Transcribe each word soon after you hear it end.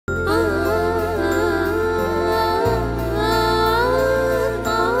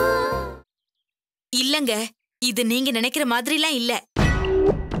இல்லங்க, இது நீங்க நினைக்கிற மாதிரிலாம் இல்ல.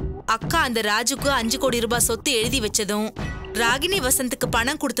 அக்கா அந்த ராஜுக்கு 5 கோடி ரூபாய் சொத்து எழுதி வச்சதும் ராகினி வசந்துக்கு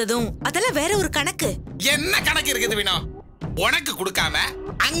பணம் கொடுத்ததும் அதெல்லாம் வேற ஒரு கணக்கு. என்ன கணக்கு இருக்குது வினோ? உனக்கு கொடுக்காம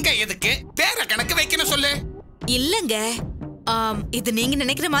அங்க எதுக்கு வேற கணக்கு வைக்கணும் சொல்லு. இல்லங்க, இது நீங்க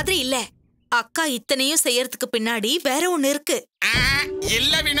நினைக்கிற மாதிரி இல்ல. அக்கா இத்தனையும் செய்யறதுக்கு பின்னாடி வேற ஒண்ணு இருக்கு.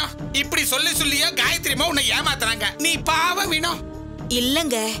 இல்ல வினோ, இப்படி சொல்லியோ காயத்ரிமா உன்னை ஏமாத்துறாங்க. நீ பாவம் வினோ.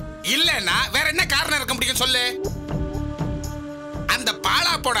 இல்லங்க. இல்லன்னா வேற என்ன காரணம் இருக்க முடியும் சொல்லு. அந்த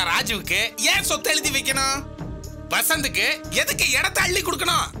பாலா போட ராஜுவுக்கு ஏன் சொத்து எழுதி வைக்கணும்? வசந்துக்கு எதுக்கு இடத்தை அள்ளி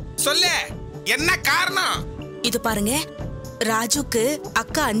கொடுக்கணும் சொல்லு. என்ன காரணம்? இது பாருங்க, ராஜுக்கு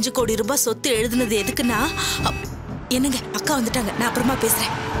அக்கா 5 கோடி ரூபாய் சொத்து எழுதுனது எதுக்குன்னா, என்னங்க அக்கா வந்துட்டாங்க, நான் அப்புறமா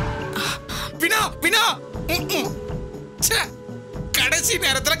பேசுறேன். வினோ வினோ, கடைசி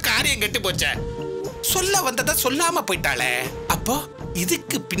நேரத்துல காரியம் கெட்டு போச்ச. சொல்ல வந்தத சொல்லாம போயிட்டாளே. அப்போ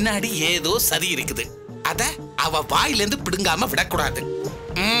இதுக்கு பின்னாடி ஏதோ சதி இருக்குது. அத அவ வாயிலிருந்து பிடுங்காம விடக்கூடாது.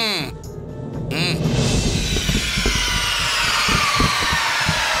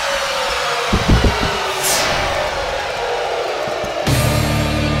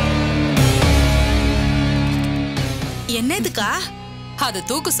 என்னதுக்கா? அது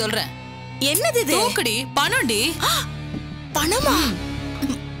தூக்கு சொல்றேன். என்னது இது? தூக்குடி, பணம்டி. பணமா?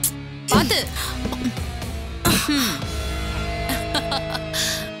 பாத்து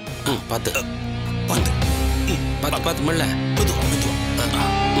பாத்து பாத்து பாத்து பாத்து மல்ல மெதுவா மெதுவா.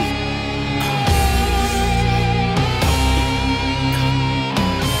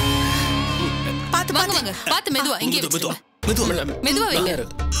 பாத்து வாங்க வாங்க, பாத்து மெதுவா. இங்கே மெதுவா மெதுவா மெதுவா வைங்க.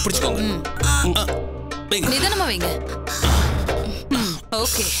 பிடிச்சுக்கோங்க. நிதானமா வைங்க.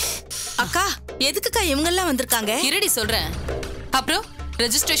 ஓகே. அக்கா, எதுக்குக்கா இவங்க எல்லாம் வந்திருக்காங்க? இருடி சொல்றேன். அப்புறம்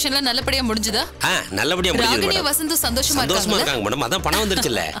ரெஜிஸ்ட்ரேஷன்ல நல்லபடியா முடிஞ்சதா? நல்லபடியா முடிஞ்சது மேடம். ராகினி வசந்து சந்தோஷமா இருக்காங்க மேடம். அதான் பணம்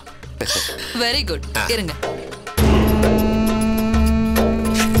வந்துருச்சுல. Very good. இருங்க.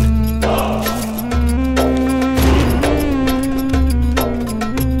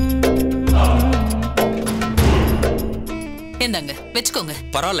 என்னங்க வெச்சுக்கோங்க.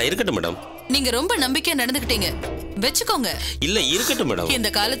 பரவாயில்ல, இருக்கட்டும் மேடம். நீங்க ரொம்ப நம்பிக்கையா நடந்துக்கிட்டீங்க, வெச்சுக்கோங்க. இல்ல இருக்கட்டும் மேடம். இந்த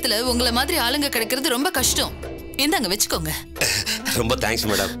காலத்துல உங்களை மாதிரி ஆளுங்க கிடைக்கிறது ரொம்ப கஷ்டம். இந்தாங்க வெச்சுக்கோங்க. ரொம்ப thanks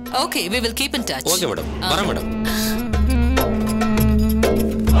madam. Okay, we will keep in touch. Okay madam. வரேன் மேடம்.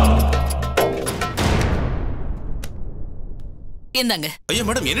 இந்தாங்க. ஐயா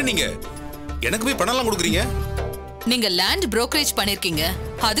மேடம், என்ன நீங்க எனக்கு போய் பணம் எல்லாம் கொடுக்குறீங்க? நீங்க லேண்ட் புரோக்கரேஜ் பண்ணிருக்கீங்க,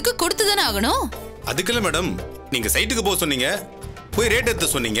 அதுக்கு கொடுத்து தானே ஆகணும். அதுக்குல்ல மேடம், நீங்க சைட்டுக்கு போக சொன்னீங்க, போய் ரேட்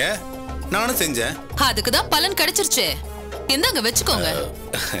எடுத்து சொன்னீங்க, நானும் செஞ்சேன். அதுக்கு தான் பலன் கிடைச்சிருச்சே. இந்தாங்க வெச்சுக்கோங்க.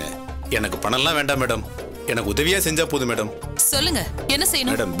 எனக்கு பணம்லாம் வேண்டாம் மேடம், எனக்கு உதவியா செஞ்சா போதும் மேடம். சொல்லுங்க, என்ன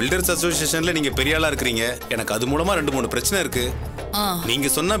செய்யணும்? மேடம், பில்டர்ஸ் அசோசியேஷன்ல நீங்க பெரிய ஆளா இருக்கீங்க. எனக்கு அது மூலமா 2-3 பிரச்சனை இருக்கு. நீங்க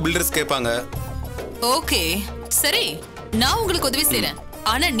சொன்னா பில்டர்ஸ் கேட்பாங்க. ஓகே சரி, நான் உங்களுக்கு உதவி செய்றேன்.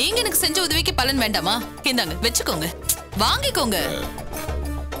 ஆனா நீங்க எனக்கு செஞ்ச உதவிக்கு பலன் வேண்டாமா? இந்தாங்க வெச்சுக்கோங்க, வாங்கிக்கோங்க.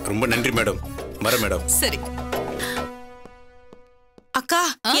 ரொம்ப நன்றி மேடம். வரேன் மேடம். சரி. அக்கா,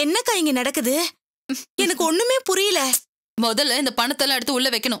 என்னக்கா இங்க நடக்குது? எனக்கு ஒண்ணுமே புரியல. முதல்ல இந்த பணத்தெல்லாம் எடுத்து உள்ள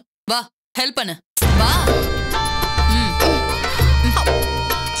வைக்கணும். வா, ஹெல்ப் பண்ணு. வா.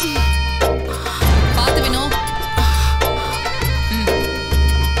 பாத்து வினோ.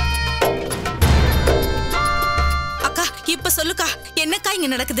 அக்கா, இப்ப சொல்லுக்கா, என்னக்கா இங்க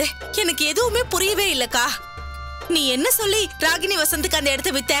நடக்குது? எனக்கு எதுவுமே புரியவே இல்லக்கா. நீ என்ன சொல்லி ராகினி வசந்துக்கு அந்த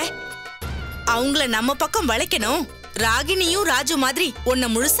இடத்த வித்த? அவங்கள நம்ம பக்கம் வளைக்கணும், ராகினியும் ராஜு மாதிரி உன்னை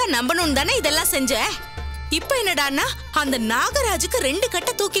முழுசா நம்பணும் தானே இதெல்லாம் செஞ்ச. இப்ப என்னடான்னா அந்த நாகராஜுக்கு 2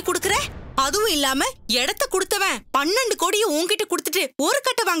 கட்டை தூக்கி கொடுக்கற. அதுவும் இல்லாம இடத்த கொடுத்தவன் 12 கோடியை உன்கிட்ட கொடுத்துட்டு 1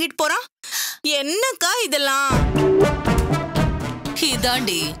 கட்டை வாங்கிட்டு போறான். என்னக்கா இதெல்லாம்?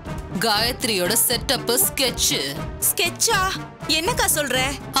 இதாண்டி காயத்ரியோட செட்டப் ஸ்கெட்ச். ஸ்கெட்சா? என்னக்கா சொல்ற?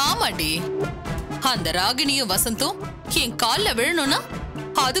 ஆமாடி, அந்த ராகினியும் வசந்தும் என் கால்ல விழணும்னா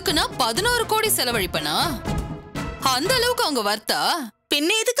அதுக்கு நான் 11 கோடி செலவழிப்பனா? அந்த அளவுக்கு அவங்க வர்த்தா? பின்ன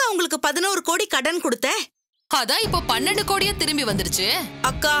எதுக்கு அவங்களுக்கு 11 கோடி கடன் கொடுத்த? அதான் இப்போ 12 கோடியா திரும்பி வந்துருச்சு.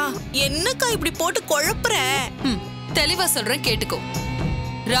 அக்கா, என்னக்கா இப்படி போட்டு குழப்புற? தெளிவா சொல்றேன் கேட்டுக்கோ.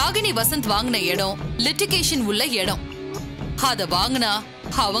 ராகினி வசந்த் வாங்கின இடம் லிட்டிகேஷன் உள்ள இடம். அத வாங்கினா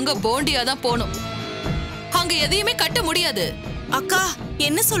அவங்க போண்டியா தான் போகணும். அங்க எதையுமே கட்ட முடியாது. அக்கா,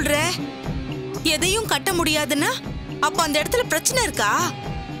 என்ன சொல்ற? எதையும் கட்ட முடியாதுன்னா அப்ப அந்த இடத்துல பிரச்சனை இருக்கா?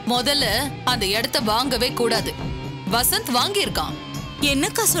 முதல்ல அந்த இடத்த வாங்கவே கூடாது. வசந்த் வாங்கியிருக்கான்.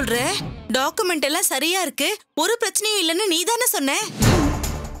 என்னக்கா சொல்ற? டாக்குமெண்ட் எல்லாம் சரியா இருக்கு, ஒரு பிரச்சனையும் இல்லன்னு நீ தானே சொன்ன.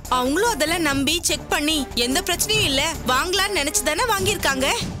 அவங்களும் அதெல்லாம் நம்பி செக் பண்ணி எந்த பிரச்சனையும் இல்ல வாங்கலாம்னு நினைச்சுதானே வாங்கியிருக்காங்க.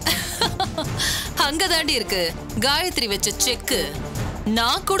 அங்கதாண்டி இருக்கு காயத்ரி வச்ச செக்கு.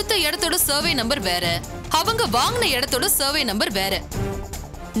 நான் கொடுத்த இடத்தோட சர்வே நம்பர் வேற, அவங்க வாங்கின இடத்தோட சர்வே நம்பர் வேற.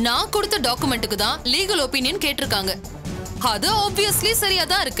 நான் கொடுத்த டாக்குமெண்ட்டுக்கு தான் லீகல் ஒப்பீனியன் கேட்டிருக்காங்க. அது ஆப்வியஸ்லி சரியா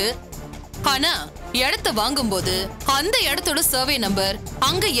தான் இருக்கு. ஆனா இடத்த வாங்கும்போது அந்த இடத்தோட சர்வே நம்பர்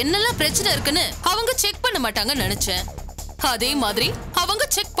அங்க என்னெல்லாம் பிரச்சனை இருக்குன்னு அவங்க செக் பண்ண மாட்டாங்கன்னு நினைச்சேன். அதே மாதிரி அவங்க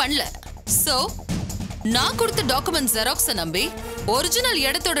செக் பண்ணல. சோ நான் கொடுத்த டாக்குமெண்ட் ஜெராக்ஸ நம்பி ஒரிஜினல்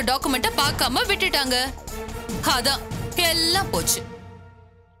இடத்தோட டாக்குமெண்ட்ட பார்க்காம விட்டுட்டாங்க. அதான் எல்லாம் போச்சு.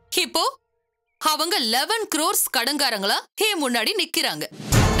 இப்போ அவங்க 11 crores கடன்காரங்களா முன்னாடி நிக்கிறாங்க.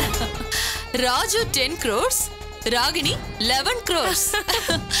 Raju 10 crores, Ragini 11 crores.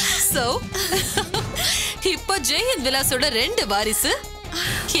 So இப்போ ஜெய் ஹிந்த் விலாஸோட 2 வாரிசு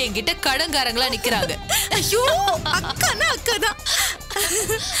என்கிட்ட கடன்காரங்களா நிக்கிறாங்க. ஐயோ அக்கானா அக்காதான்.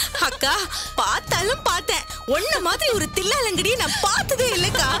 அக்கா பார்த்தாலும் பார்த்தேன், ஒன்ன மாதிரி ஒரு தில்லாலங்கடியை நான் பார்த்ததே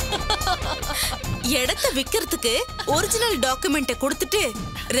இல்லக்கா. இடத்தை விக்கிறதுக்கு ஒரிஜினல் டாக்குமெண்ட்டை கொடுத்துட்டு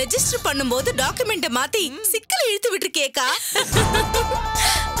ரெஜிஸ்டர் பண்ணும்போது டாக்குமெண்ட்டை மாத்தி சிக்கலை இழுத்து விட்டுருக்கேக்கா.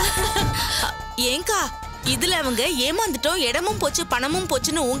 ஏங்கா இதுல அவங்க ஏமாந்துட்டோம், இடமும் போச்சு பணமும்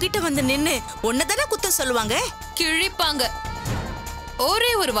போச்சுன்னு உங்ககிட்ட வந்து நின்னு ஒன்னதானே குத்தம் சொல்லுவாங்க? கிழிப்பாங்க. ஒரே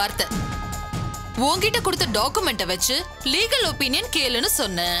ஒரு வார்த்தை, உன்கிட்ட கொடுத்த டாக்குமெண்ட்டை வச்சு லீகல் ஒப்பீனியன் கேளுன்னு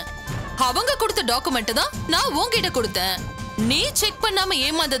சொன்னேன். அவங்க கொடுத்த டாக்குமெண்ட் தான் நான் உன்கிட்ட கொடுத்தேன். நீ செக் பண்ணாம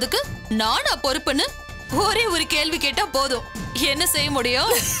ஏமாந்ததுக்கு நானா பொறுப்புன்னு ஒரே ஒரு கேள்வி கேட்டா போதும். என்ன செய்ய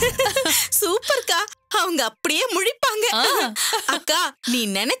முடியும்? சூப்பர்க்கா, அவங்க அப்படியே முடிப்பாங்க. அக்கா நீ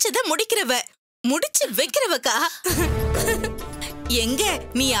நினைச்சத முடிக்கிறவ, முடிச்சு வைக்கிறவக்கா. எங்க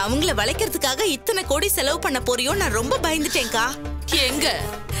நீ அவங்கள வளைக்கிறதுக்காக இத்தனை கோடி செலவு பண்ண போறியோ நான் ரொம்ப பயந்துட்டேன்க்கா. எங்க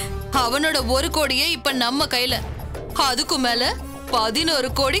அவனோட 1 கோடியே இப்ப நம்ம கையில, அதுக்கு மேல 11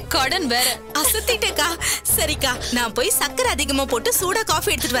 கோடி கடன் வேற. அசத்திட்டேக்கா. சரிக்கா நான் போய் சக்கரை அதிகமா போட்டு சூடா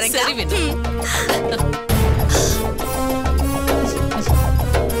காஃபி எடுத்துட்டு வரேன். சரி வினு.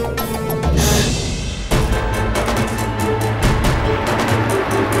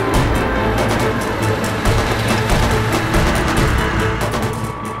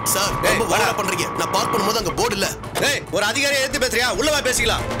 சார் ரொம்ப வாடா பண்றீங்க. நான் பார்க் பண்ணும்போது அங்க போர்டு இல்ல. ஏய் ஒரு அதிகாரியை எடுத்து பேசுறியா? உள்ள வா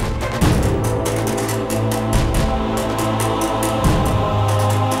பேசிக்கலாம்.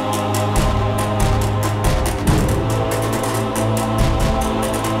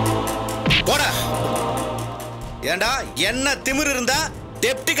 போடா. ஏண்டா என்ன திமிரு இருந்தா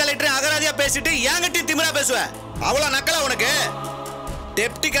டெப்டி கலெக்டர் அகராதியா பேசிட்டு ஏங்கட்டி திமிரா பேசுவ? அவ்வளவு நக்கலா உனக்கு?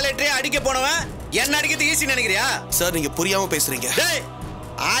 டெப்டி கலெக்டரே அடிக்க போனவன் என்ன அடிக்கிறது ஈஸி நினைக்கிறியா? சார் நீங்க புரியாம பேசுறீங்க. டேய்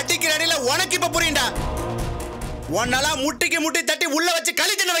அடிக்கிற அடியில உனக்கு இப்ப புரியும்டா. உன்னால முட்டிக்கு முட்டி தட்டி உள்ள வச்சு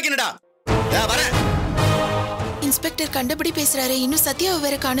களி தின்ன வைக்கணும்டா. வரேன். இன்ஸ்பெக்டர் கண்டபடி பேசுறாரு, இன்னும் சத்யாவை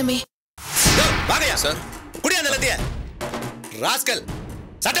வேற காணுமே. வாங்கயா சார். குடி அந்த லத்திய. ராஸ்கல்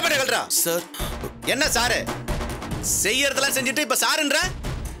சட்டப்பட்ட கல்றா. சார் என்ன சாரு செய்யறதெல்லாம் செஞ்சுட்டு இப்ப சாருன்ற?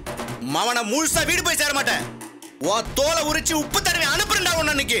 மவனை முழுசா வீடு போய் சேர மாட்டேன். உன் தோலை உரிச்சு உப்பு தடவை அனுப்புறா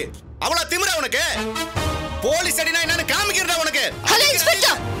உன்ன அன்னைக்கு. அவ்வளவு திமிரா உனக்கு? போலீஸ் அடினா என்னன்னு காமிக்கிறதா உனக்கு? Hello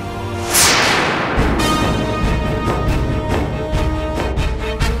inspector.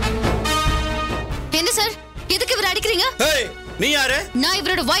 என்ன சார் எதுக்கு இவரை அடிக்கிறீங்க? ஏய் நீ யாரு? நான்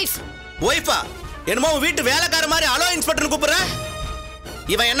இவரோட வைஃப். வைஃபா? என்னமோ வீட்டு வேலைக்கார மாதிரி அலோ இன்ஸ்பெக்டர் கூப்பிடுற?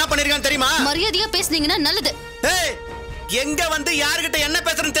 இவன் என்ன பண்ணிருக்கான்னு தெரியுமா? மரியாதையா பேசுனீங்கன்னா நல்லது. ஏய் எங்க வந்து யார்கிட்ட என்ன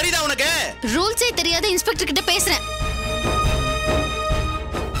பேசுறன்னு தெரியுதா உனக்கு? ரூல்ஸே தெரியாத இன்ஸ்பெக்டர் கிட்ட பேசுறேன்.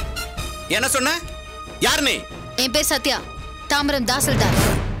 என்ன சொன்ன? யார் நீ? என் பேர் சத்யா, தாம்பரம் தாசில்தார்.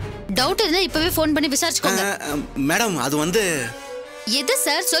 டவுட் இருந்தா இப்பவே ஃபோன் பண்ணி விசாரிச்சுக்கோங்க. மேடம் அது வந்து எது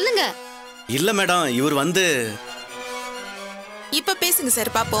சார் சொல்லுங்க. இல்ல மேடம் இவர் வந்து இப்ப பேசுங்க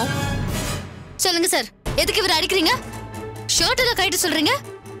சார் பாப்போம். சொல்லுங்க சார், எதுக்கு இவரை அடிக்கிறீங்க? ஷர்ட் எல்லாம் கைட்டு சொல்றீங்க,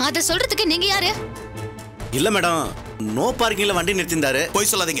 அத சொல்றதுக்கு நீங்க யாரு? இல்ல மேடம் நோ பார்க்கிங்ல வண்டி நிறுத்திருந்தாரு.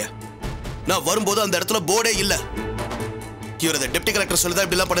 போய் சொல்லாதீங்க. நான் வரும்போது அந்த இடத்துல போர்டே இல்ல. இவர் அந்த டெப்டி கலெக்டர் சொல்லிதான்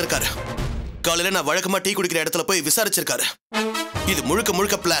இப்படி எல்லாம் பண்ணிருக்காரு. காலையில நான் வழக்கமா டீ குடிக்கிற இடத்துல போய் விசாரிச்சிருக்காரு. இது முழுக்க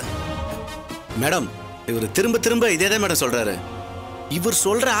முழுக்க பிளான். மேடம் இவர் திரும்ப திரும்ப இதேதான் மேடம் சொல்றாரு. இவர்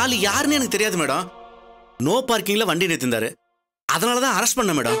சொல்ற ஆளு யாருன்னு எனக்கு தெரியாது மேடம். நோ பார்க்கிங்ல வண்டி நிறுத்திருந்தாரு, அதனாலதான் அரெஸ்ட்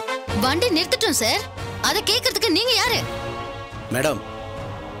பண்ண மேடம். வண்டி நிறுத்திட்டோம் சார், அத கேக்குறதுக்கு நீங்க யாரு? மேடம்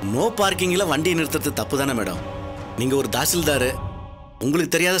நோ பார்க்கிங்ல வண்டி நிறுத்துறது தப்பு தானே மேடம்? நீங்க ஒரு தாசில்தாரு,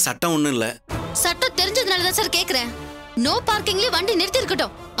 உங்களுக்கு தெரியாத சட்டம் ஒண்ணும் இல்ல. சட்டம் தெரிஞ்சதுனால தான் சார் கேக்குறேன். நோ பார்க்கிங்ல வண்டி நிறுத்தி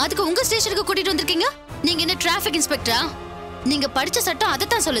இருக்கட்டும், அதுக்கு உங்க ஸ்டேஷனுக்கு கூட்டிட்டு வந்திருக்கீங்க. நீங்க என்ன டிராஃபிக் இன்ஸ்பெக்டரா? நீங்க படிச்ச சட்டம்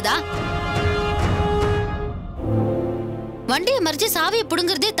அதத்தான் சொல்லுதா? வண்டியை மறிச்சு சாவியை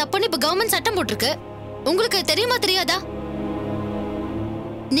புடுங்கறதே தப்புன்னு இப்ப கவர்மெண்ட் சட்டம் போட்டிருக்கு. உங்களுக்கு தெரியுமா தெரியாதா?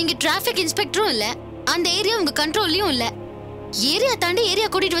 நீங்க டிராஃபிக் இன்ஸ்பெக்டரும் இல்ல, அந்த ஏரியா உங்க கண்ட்ரோல்லயும் இல்ல. ஏரியா தாண்டி ஏரியா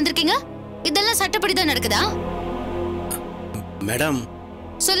கூட்டிட்டு வந்திருக்கீங்க. இதெல்லாம் சட்டப்படி தான் நடக்குதா? மேடம்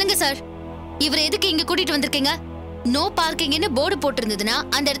சொல்லுங்க சார், இவரை எதுக்கு இங்க கூட்டிட்டு வந்திருக்கீங்க? நோ பார்க்கிங்னு போர்டு போட்டிருந்ததுன்னா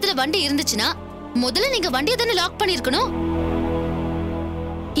அந்த இடத்துல வண்டி இருந்துச்சுன்னா முதல்ல நீங்க வண்டியை தானே லாக் பண்ணிருக்கணும்.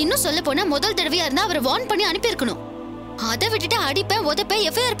 இன்னும் சொல்ல போனா முதல் தடவையா இருந்தா அவரை வார்ன் பண்ணி அனுப்பி இருக்கணும். அதை விட்டுட்டு அடிப்பேன் உதைப்பேன்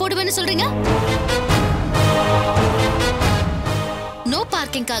எஃப்ஐஆர் போடுவேன்னு சொல்றீங்க. நோ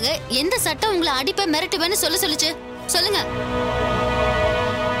பார்க்கிங்காக எந்த சட்டம் உங்களை அடிப்பேன் மிரட்டுவேன்னு சொல்லுச்சு? சொல்லுங்க.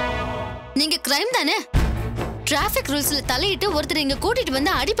 நீங்க கிரைம் தானே? டிராபிக் ரூல்ஸ்ல தலையிட்டு ஒருத்தர் இங்க கூட்டிட்டு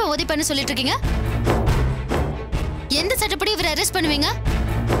வந்து அடிப்பேன் உதைப்பேன்னு சொல்லிட்டு இருக்கீங்க. எந்த சட்டப்படி இவரை அரெஸ்ட் பண்ணுவீங்க?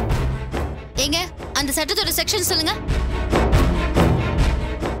 ஏங்க அந்த சட்டத்தோட செக்ஷன் சொல்லுங்க.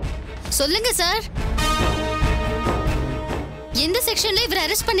 சொல்லுங்க சார், எந்த செக்ஷன்ல இவரை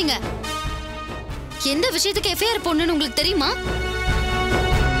அரெஸ்ட் பண்ணீங்க? எந்த விஷயத்துக்கு எஃப்ஐஆர் போடணும்னு உங்களுக்கு தெரியுமா?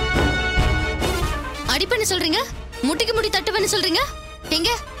 அடிப்பேன்னு சொல்றீங்க, முட்டிக்கு முடி தட்டுவேன்னு சொல்றீங்க. எங்க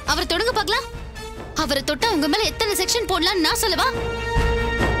அவரை தொடுங்க பார்க்கலாம். அவரை தொட்டா உங்க மேல எத்தனை செக்ஷன் போடலாம்னு நான் சொல்லவா?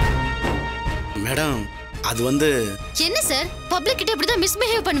 மேடம் அது வந்து என்ன சார், பப்ளிக் கிட்ட இப்படிதான்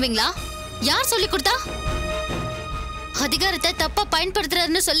மிஸ்பிஹேவ் பண்ணுவீங்களா? யார் சொல்லி கொடுத்தா? அதிகாரத்தை தப்பா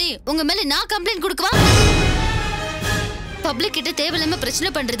பயன்படுத்துறாருன்னு சொல்லி உங்க மேல நான் கம்ப்ளைண்ட் கொடுக்கவா? பப்ளிக் கிட்ட தேவையில்லாம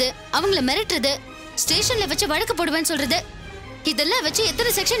பிரச்சனை பண்றது, அவங்கள மிரட்டுறது, ஸ்டேஷன்ல வச்சு வழக்கு போடுவேன்னு சொல்றது, இதெல்லாம் வச்சு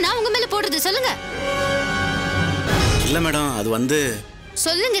எத்தனை செக்ஷன் நான் உங்க மேல போடுறது சொல்லுங்க. இல்ல மேடம் அது வந்து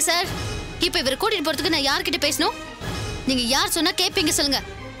சொல்லுங்க சார். இப்ப இவரை கூட்டிட்டு போறதுக்கு நான் யார்கிட்ட பேசணும்? நீங்க யார் சொன்னா கேப்பீங்க சொல்லுங்க.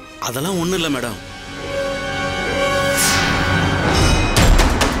 அதெல்லாம் ஒண்ணும் இல்ல மேடம்.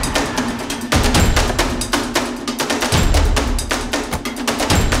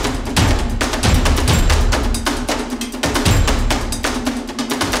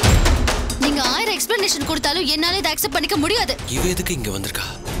 நீங்க 1000 எக்ஸ்பிளனேஷன் கொடுத்தாலும் என்னால இதை அக்செப்ட் பண்ணிக்க முடியாது. இவ எதுக்கு இங்க வந்திருக்கா?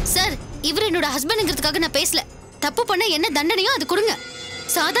 சார், இவர் என்னோட ஹஸ்பண்ட்ங்கிறதுக்காக நான் பேசல. தப்பு பண்ண என்ன தண்டனையோ அது கொடுங்க.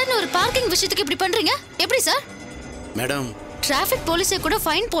 சாதாரண ஒரு பார்க்கிங் விஷயத்துக்கு இப்படி பண்றீங்க எப்படி சார்? மேடம் டிராபிக் போலீஸே கூட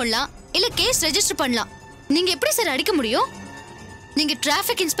ஃபைன் போடலாம், இல்ல கேஸ் ரெஜிஸ்டர் பண்ணலாம். நீங்க எப்படி சார் அடிக்க முடியும்? நீங்க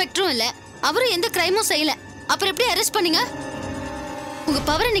டிராபிக் இன்ஸ்பெக்டரும் இல்ல, அவரும் எந்த கிரைமும் செய்யல, அப்புறம் எப்படி அரெஸ்ட் பண்ணீங்க? உங்க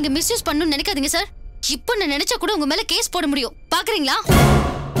பவரை நீங்க மிஸ்யூஸ் பண்ணணும்னு நினைக்காதீங்க சார். இப்போ நான் நினைச்சா கூட உங்க மேல கேஸ் போட முடியும். பாக்குறீங்களா?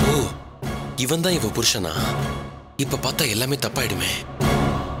 ஓ, இவன் தான் இவ புருஷனா? இப்ப பார்த்தா எல்லாமே தப்பாயிடுமே.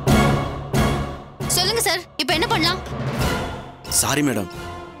 சொல்லுங்க சார், இப்போ என்ன பண்ணலாம்? சாரி மேடம்,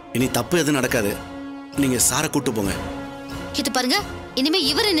 இனி தப்பு எதுவும் நடக்காது. நீங்க சாரை கூட்டு போங்க. இது பாருங்க, இனிமே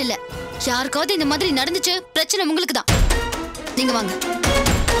இவருன்னு இல்ல, யாருக்காவது இந்த மாதிரி நடந்துச்சு பிரச்சனை உங்களுக்கு தான். நீங்க வாங்க.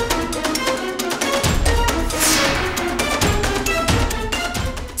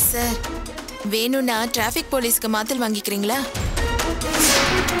 சார், வேணும்னா டிராபிக் போலீஸ்க்கு மாத்தல் வாங்கிக்கிறீங்களா?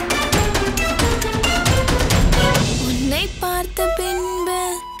 உன்னை பார்த்த பின்பு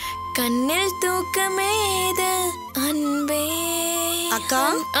கண்ணில் தூக்கமேது அன்பே. அக்கா,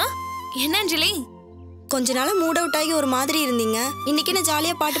 என்ன அஞ்சலி? கொஞ்ச நாளா மூட் அவுட் ஆகி ஒரு மாதிரி இருந்தீங்க. இன்னைக்கு என்ன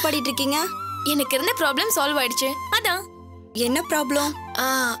ஜாலியா பாட்டு பாடிட்டு இருக்கீங்க? எனக்கு இருந்த ப்ராப்ளம் சால்வ் ஆயிடுச்சு. அதான். என்ன ப்ராப்ளம்?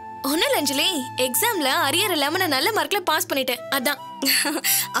 ஒன்னும் இல்ல அஞ்சலி, எக்ஸாம்ல அரியர் இல்லாம நான் நல்ல மார்க்ல பாஸ் பண்ணிட்டேன். அதான்.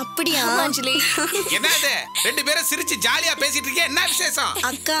 அப்படியா அஞ்சலி? என்னது ரெண்டு பேரும் சிரிச்சு ஜாலியா பேசிட்டு இருக்கீங்க, என்ன விசேஷம்?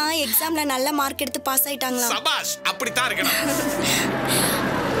 அக்கா எக்ஸாம்ல நல்ல மார்க் எடுத்து பாஸ் ஆயிட்டாங்களா? சபாஷ், அப்படித்தான் இருக்கணும்.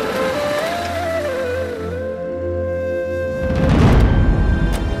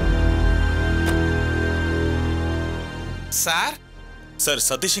 சார் சார்,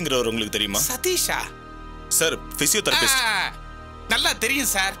 சதீஷ்ங்கிறவர் உங்களுக்கு தெரியுமா? சதீஷா? Sir, physiotherapist. நல்லா தெரியும்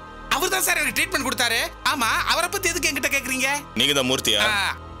சார். அவர்தான் சார் எனக்கு ட்ரீட்மெண்ட் கொடுத்தாரு. ஆமா, அவரை பத்தி எதுக்கு என்கிட்ட கேக்குறீங்க? நீங்க தான் மூர்த்தியா?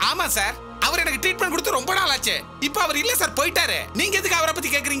 ஆமா சார், அவர் எனக்கு ட்ரீட்மெண்ட் கொடுத்து ரொம்ப நாள் ஆச்சு. இப்போ அவர் இல்ல சார், போயிட்டாரு. நீங்க எதுக்கு அவரை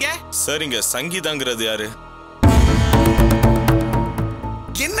பத்தி கேக்குறீங்க? சார், இங்க சங்கீதாங்கிறது யாரு?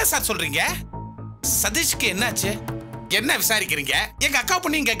 என்ன சார் சொல்றீங்க? சதீஷ்க்கு என்னாச்சு? என்ன விசாரிக்கிறீங்க? எங்க அக்கா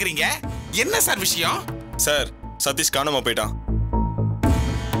பொண்ணையும் கேக்குறீங்க. என்ன சார் விஷயம்? சார், சதீஷ் காணாம போயிட்டான்.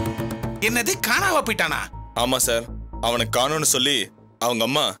 என்னது, காணாம போயிட்டானா? ஆமா சார், அவனை காணோம்னு சொல்லி அவங்க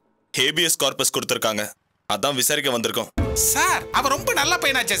அம்மா ஹேபியஸ் கார்பஸ் கொடுத்திருக்காங்க. அதான் விசாரிக்க வந்திருக்கோம். சார், அவன் ரொம்ப நல்ல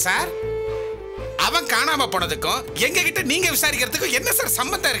பையனாச்சே சார். அவன் காணாம போனதுக்கும் எங்க கிட்ட நீங்க விசாரிக்கிறதுக்கும் என்ன சார்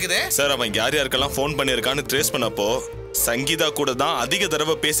சம்பந்தம் இருக்குது? சார், அவன் யார் யாருக்கெல்லாம் ஃபோன் பண்ணியிருக்கான்னு ட்ரேஸ் பண்ணப்போ சங்கீதா கூட தான் அதிக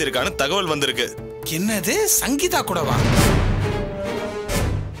தடவை பேசியிருக்கான்னு தகவல் வந்திருக்கு. என்னது, சங்கீதா கூடவா?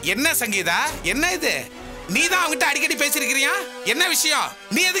 என்ன சங்கீதா, என்ன இது? நீ தான் அவங்கிட்ட அடிக்கடி பேசிருக்கிறியா? என்ன விஷயம்?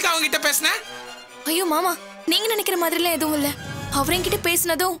 நீ எதுக்கு அவங்கிட்ட பேசின? ஐயோ மாமா, நீங்க நினைக்கிற மாதிரிலாம் எதுவும் இல்ல. அவர் என்கிட்ட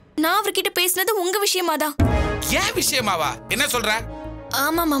பேசினதும் நான் அவர்கிட்ட பேசினதும் உங்க விஷயமா தான். ஏன் விஷயமாவா? என்ன சொல்ற?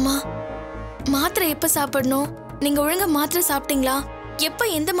 ஆமா மாமா, மாத்திரை எப்ப சாப்பிடணும், நீங்க ஒழுங்கா மாத்திரை சாப்பிட்டீங்களா, எப்ப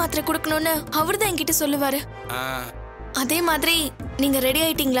எந்த மாத்திரை கொடுக்கணும்னு அவர் தான் என்கிட்ட சொல்லுவாரு. அதே மாதிரி நீங்க ரெடி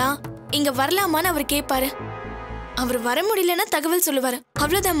ஆயிட்டீங்களா, இங்க வரலாமான்னு அவர் கேட்பாரு. அவர் வர முடியலன்னா தகவல் சொல்லுவாரு.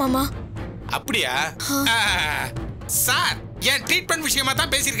 அவ்வளவுதான் மாமா. அப்படியா? சார், என் ட்ரீட்மெண்ட் விஷயமா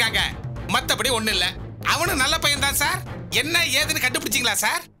தான் பேசியிருக்காங்க. மத்தபடி ஒண்ணு இல்ல. அவனும் நல்ல பையன் தான் சார். என்ன ஏதுன்னு கண்டுபிடிச்சிங்களா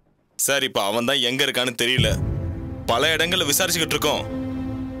சார்? சார் இப்போ அவன் தான் எங்க இருக்கான்னு தெரியல. பல இடங்கள்ல விசாரிச்சுக்கிட்டு இருக்கோம்.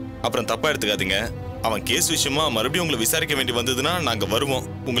 அப்புறம் தப்பா எடுத்துக்காதீங்க. அவன் கேஸ் விஷயமா மறுபடியும் உங்களை விசாரிக்க வேண்டி வந்ததுன்னா நாங்க வருவோம்,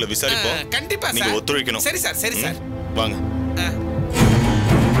 உங்களை விசாரிப்போம். கண்டிப்பா சார். நீங்க ஒத்துழைக்கணும். சரி சார், சரி சார். வாங்க.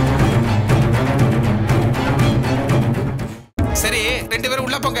 சரி, 2 பேரும்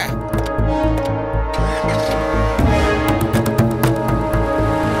உள்ள போங்க.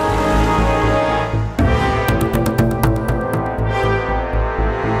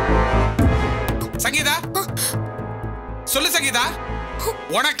 சங்கீதா, சொல்லு சங்கீதா,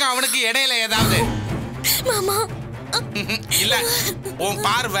 உனக்கு அவனுக்கு இடையில ஏதாவது? மாமா இல்ல, உன்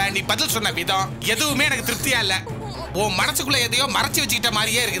பார்வை, நீ பதில் சொன்ன விதம் எதுவுமே எனக்கு திருப்தியா இல்ல. உன் மனசுக்குள்ள எதையோ மறைச்சு வச்சுக்கிட்ட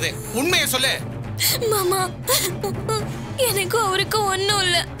மாதிரியே இருக்குது. உண்மையை சொல்லு மாமா. எனக்கும் அவருக்கும் ஒண்ணும்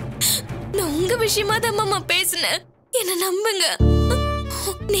இல்ல. நான் உங்க விஷயமா தான் மாமா பேசினேன். என்ன நம்புங்க.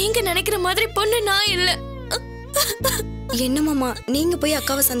 நீங்க நினைக்கிற மாதிரி பொண்ணு நான் இல்ல. என்ன மாமா, நீங்க போய்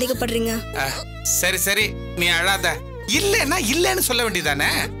அக்காவை சந்தேகப்படுறீங்க? சரி சரி, நீ அழாத. இல்லன்னா இல்லன்னு சொல்ல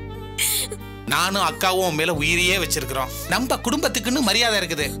வேண்டியதானே. நானும் அக்காவும் மேல உயிரியே வச்சிருக்கிறோம். நம்ம குடும்பத்துக்குன்னு மரியாதை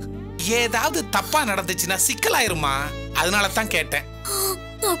இருக்குது. ஏதாவது தப்பா நடந்துச்சுன்னா சிக்கலாயிருமா, அதனால தான் கேட்டேன்.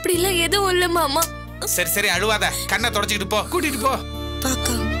 அப்படிலாம் எதுவும் இல்ல மாமா. சரி சரி, அழுவாத. கண்ணை தொடச்சிக்கிட்டு போ, கூட்டிட்டு போ.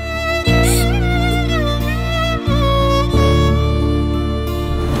 பாக்கா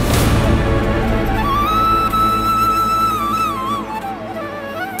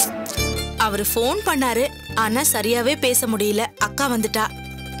அவரு ஃபோன் பண்ணாரு, ஆனா சரியாவே பேச முடியல. அக்கா வந்துட்டா.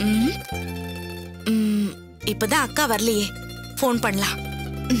 இப்பதான் அக்கா வரலையே, ஃபோன் பண்ணலாம்.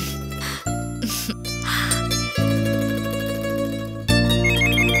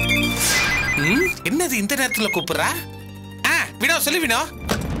 என்னது இந்த நேரத்துல கூப்பிடுறா? வினோ, சொல்லு வினோ.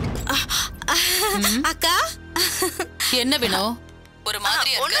 அக்கா, என்ன வினோ? ஒரு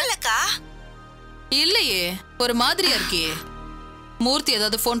மாதிரியா இருக்கு? ஒண்ணும் இல்லக்கா. இல்லையே, ஒரு மாதிரியா இருக்கியே. மூர்த்தி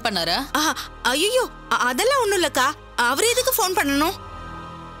ஏதாவது ஃபோன் பண்ணாரா? ஐயோ, அதெல்லாம் ஒண்ணும் இல்லக்கா. அவர் எதுக்கு ஃபோன் பண்ணணும்?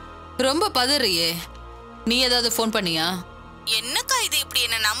 ரொம்ப பதறியே. நீ ஏதாவது ஃபோன் பண்ணியா? என்னக்கா இது, இப்படி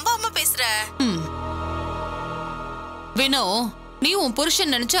என்ன நம்பாம பேசுற? வினோ, நீ உன்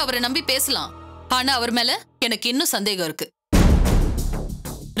புருஷன் நினைச்சு அவரை நம்பி பேசலாம். ஆனா அவர் மேல எனக்கு இன்னும் சந்தேகம் இருக்கு.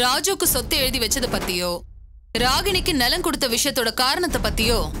 ராஜுக்கு சொத்து எழுதி வச்சத பத்தியோ, ராகினிக்கு நிலம் கொடுத்த விஷயத்தோட காரணத்தை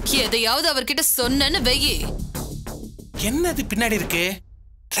பத்தியோ எதையாவது அவர்கிட்ட சொன்னேன்னு வெயி. என்னது பின்னாடி இருக்கு?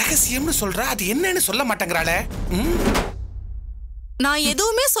 ரகசியம்னு சொல்றா, அது என்னன்னு சொல்ல மாட்டேங்கிறாளே. நான்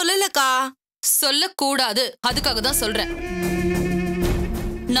எதுவுமே சொல்லலக்கா. சொல்லக்கூடாது, அதுக்காக தான் சொல்றேன்.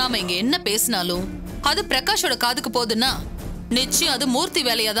 நாம இங்க என்ன பேசினாலும் அது பிரகாஷோட காதுக்கு போகுதுன்னா நிச்சயம் அது மூர்த்தி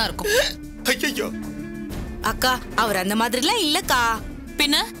வேலையா தான் இருக்கும். ஐயோ அக்கா, அவர் அந்த மாதிரிலாம் இல்லக்கா.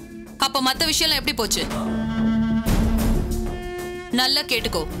 பின்ன அப்ப மத்த விஷயம்லாம் எப்படி போச்சு? நல்லா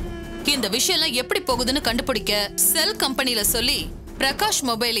கேட்டுக்கோ. இந்த விஷயம்லாம் எப்படி போகுதுன்னு கண்டுபிடிக்க செல் கம்பெனில சொல்லி பிரகாஷ்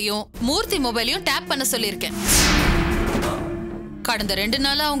மொபைலையும் மூர்த்தி மொபைலையும் டேப் பண்ண சொல்லியிருக்கேன். கடந்த 2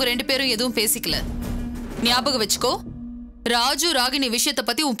 நாளா அவங்க 2 பேரும் எதுவும் பேசிக்கல. ஞாபகம் வச்சுக்கோ, ராஜு ராகினி விஷயத்தை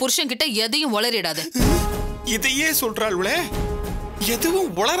பத்தி உன் புருஷன் கிட்ட எதையும் உளறிடாத. இதையே சொல்றாள்வளே, எதுவும்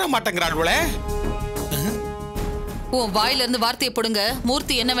உளர மாட்டேங்கிறாள்வளே. உன் வாயில இருந்து வார்த்தையை போடுங்க,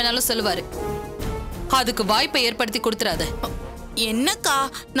 மூர்த்தி என்ன வேணாலும் சொல்லுவாரு. அதுக்கு வாய்ப்பை ஏற்படுத்தி கொடுத்துறாத. என்னக்கா,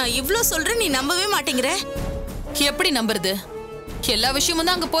 நான் இவ்ளோ சொல்றேன், நீ நம்பவே மாட்டேங்கிற. எப்படி நம்புறது? எல்லா விஷயமும்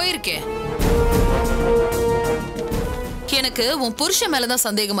தான் அங்க போயிருக்கே. எனக்கு உன் புருஷன் மேலதான்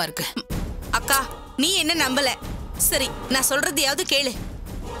சந்தேகமா இருக்கு. அக்கா, நீ என்ன நம்பல. சரி, நான் சொல்றதையாவது கேளு.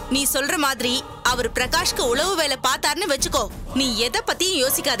 நீ சொல்ற மாதிரி அவர் பிரகாஷ்க்கு உளவு வேலை பார்த்தாருன்னு வச்சுக்கோ. நீ எதை பத்தியும்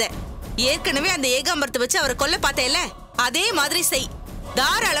யோசிக்காத. ஏற்கனவே அந்த ஏகாம்பரத்தை வச்சு அவரை கொல்ல பார்த்தேல, அதே மாதிரி செய்.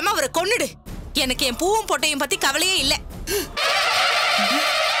 தாராளமா அவரை கொன்னுடு. எனக்கு என் பூவும் பொட்டையும் பத்தி கவலையே இல்ல.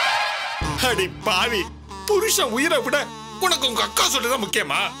 அடி பாவி, புருஷன் உயிரை விட உனக்கு உங்க அக்கா சொல்றதுதான்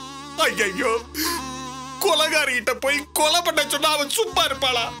முக்கியமா? ஐயோ, கொலைகாரிகிட்ட போய் கொலை பண்ண சொன்னா அவன் சும்மா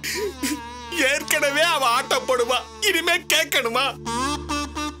இருப்பாளா? ஏற்கனவே அவன் ஆட்டம் போடுவா, இனிமே கேட்கணுமா?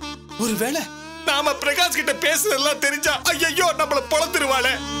 ஒருவேளை நாம பிரகாஷ் கிட்ட பேசுறதெல்லாம் தெரிஞ்சா ஐயோ நம்மள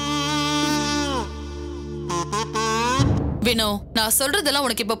பொளந்துருவாளே. வினோ, நான் சொல்றதெல்லாம்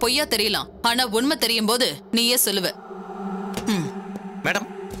உனக்கு இப்ப பொய்யா தெரியலாம். ஆனா உண்மை தெரியும் போது நீயே சொல்லுவ. மேடம்,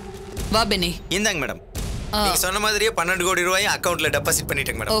 வா பெனி. இந்தாங்க மேடம். நீங்க சொன்ன மாதிரியே 12 கோடி ரூபாயை அக்கவுண்ட்ல டெபாசிட்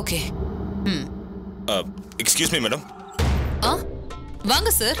பண்ணிட்டேங்க madam. Okay. Excuse me madam.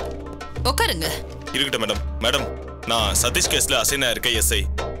 வாங்க சார், உட்காருங்க. இருக்கட்டும் மேடம். மேடம், நான் சதீஷ் கேஸ்ல அசைன் ஆயிருக்க எஸ்ஐ.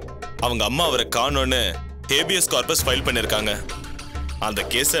 அவங்க அம்மா அவரை காணோன்னு ஹேபியஸ் கார்பஸ் ஃபைல் பண்ணிருக்காங்க. அந்த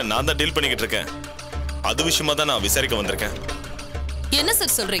கேஸை நான் தான் டீல் பண்ணிக்கிட்டு இருக்கேன். அது விஷயமா தான் நான் விசாரிக்க வந்திருக்கேன். என்ன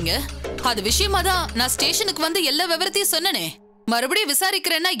சார் சொல்றீங்க? அது விஷயமா தான் நான் ஸ்டேஷனுக்கு வந்து எல்லா விவரத்தையும் சொன்னனே. மறுபடியும்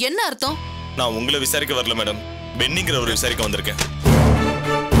விசாரிக்கிறேன்னா என்ன அர்த்தம்? நான் உங்களை விசாரிக்க வரல மேடம், பென்னிங்கிறவரை விசாரிக்க வந்திருக்கேன்.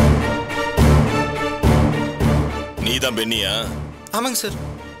 நீதான் பென்னியா? ஆமாங்க சார்.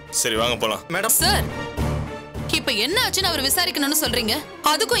 சரி வாங்க போலாம். மேடம் சார், இப்ப என்ன ஆச்சுன்னு அவர் விசாரிக்கணும்னு சொல்றீங்க?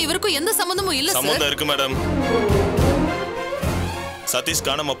 அதுக்கும் இவருக்கும் எந்த சம்பந்தமும் இல்ல சார். சம்பந்தம் இருக்கு மேடம். சதீஷ்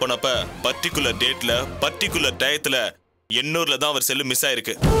காணாம போனப்ப பர்டிகுலர் டேட்ல பர்டிகுலர் டயத்துல எண்ணூர்ல தான் அவர் செல்லு மிஸ்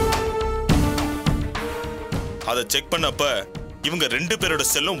ஆயிருக்கு. அதை செக் பண்ணப்ப இவங்க 2 பேரோட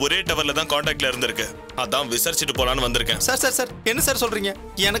செல்லும் ஒரே டவர்ல தான் கான்டாக்ட்ல இருந்திருக்கு. அதான் விசாரிச்சுட்டு போலான்னு வந்திருக்கேன். சார் என்ன சார் சொல்றீங்க?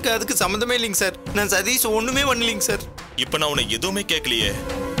 எனக்கு அதுக்கு சம்பந்தமே இல்லைங்க சார். நான் சதீஷ் ஒண்ணுமே பண்ணலீங்க சார். இப்ப நான் உன்னை எதுவுமே கேட்கலையே.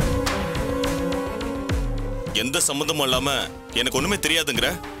 எந்த சம்பந்தமும் இல்லாம எனக்கு ஒண்ணுமே தெரியாதுங்கிற.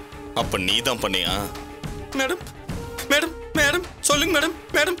 அப்ப நீ தான் பண்ணியா? மேடம் மேடம் மேடம் சொல்லுங்க மேடம்.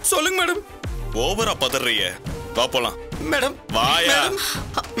 மேடம் சொல்லுங்க மேடம். ஓவரா பதறிய. வா போலாம். மேடம் வாயா.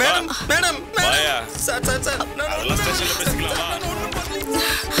 மேடம் மேடம் வாயா. சார் அதெல்லாம் ஸ்டேஷன்ல பேசிக்கலாம் வா.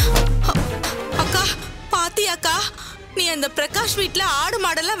 அக்கா பாத்தியாக்கா, நீ அந்த பிரகாஷ் வீட்ல ஆடு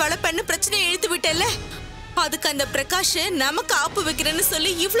மாடெல்லாம் வளர்ப்பேன்னு பிரச்சனையை இழுத்து விட்டல. அதுக்கு அந்த பிரகாஷ் நமக்கு ஆப்பு வைக்கிறேன்னு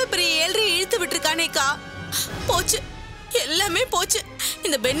சொல்லி இவ்வளவு பெரிய ஏழ்றையை இழுத்து விட்டுருக்கானேக்கா. போச்சு, எல்லாமே போச்சு.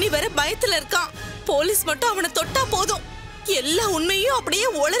 இந்த பென்னி வேற பயத்துல இருக்கான். போலீஸ் மட்டும் அவனை தொட்டா போதும், எல்லா உண்மையும் அப்படியே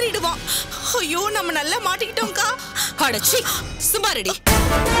உளறிடுவான். ஐயோ, நம்ம நல்லா மாட்டிக்கிட்டோம்க்கா. அடச்சி சுமாரடி.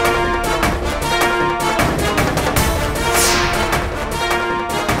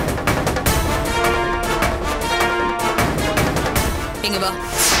 இங்க வா.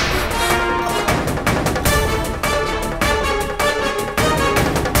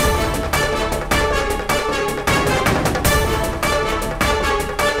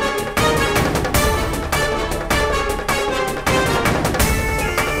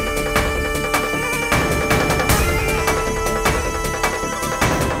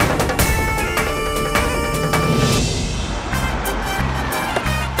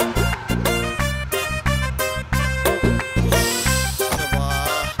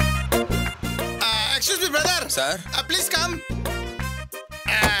 Sir, please come.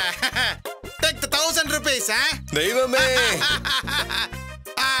 Take the 1,000 rupees, தெய்வமே.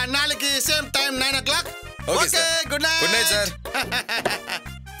 நாளைக்கு same time 9 o'clock. Okay, good night. Good night, sir.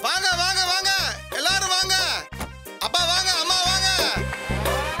 வாங்க வாங்க வாங்க, எல்லாரும் வாங்க. அப்பா வாங்க, அம்மா வாங்க.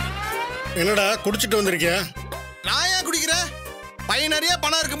 என்னடா குடிச்சிட்டு வந்திருக்கியா? நான் ஏன் குடிக்கிறேன்? பையன் நிறைய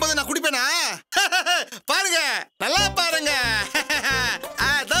பணம் இருக்கும்போது நான் குடிப்பேனா? பாருங்க, நல்லா பாருங்க.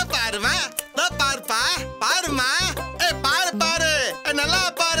 பாருமா, பாருப்பா, பாருமா. பாரு நல்லா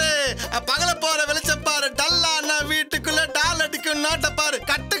பாரு. பகல போற வெளிச்சம் பாரு. டல்லான வீட்டுக்குள்ள டால் அடிக்கும் நாட்டை பாரு.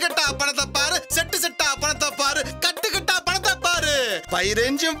 கட்டுக்கட்டா பணத்தை பாரு. செட்டா பணத்தை பாரு. கட்டுக்கட்டா பணத்தை பாரு.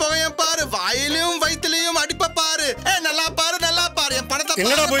 பயிரெஞ்சும் புகையும் பாரு. வாயிலையும் வயிற்றுலையும் அடிப்ப பாரு. நல்லா பாரு, நல்லா பாரு. என் பணத்தை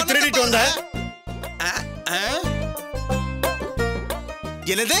என்னடா போய் திருடிட்டு வந்த?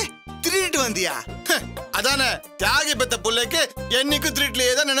 என்னது திருடிட்டு வந்தியா? அதானே தியாகி பெத்த புள்ளைக்கு என்னைக்கும்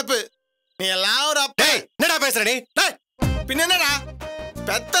திருட்டுலயே தான் நினைப்பு. நீ எல்லாம் ஒரு அப்பா. என்னடா பேசுற நீ? பின்ன என்னடா,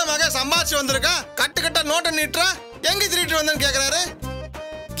 பெத்த மக சம்பாதிச்சு வந்திருக்கா, கட்டுக்கட்டா நோட்டை நீட்டுறா. எங்க திருட்டு வந்தேன்னு கேக்குறாரு.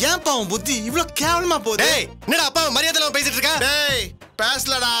 ஏன்பா உன் புத்தி இவ்வளவு கேவலமா போகுது? என்னடா அப்பா மரியாதை பேசிட்டு இருக்க? டேய்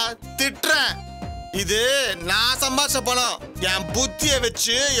பேசலடா, திட்டுறேன். இது நான் சம்பாதிச்ச பணம். என் புத்திய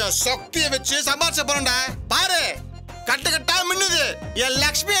வச்சு என் சக்திய வச்சு சம்பாதிச்ச பணம்டா. பாரு, கட்டுக்கட்டா மின்னுது. என்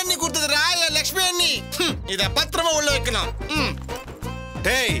லக்ஷ்மி அண்ணி கொடுத்ததுடா, என் லக்ஷ்மி அண்ணி. இத பத்திரமா உள்ள வைக்கணும்.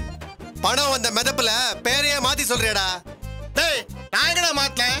 டேய், பணம் வந்த மெதப்புல பேரையே மாத்தி சொல்றியாடா? டேய், நான் எங்கடா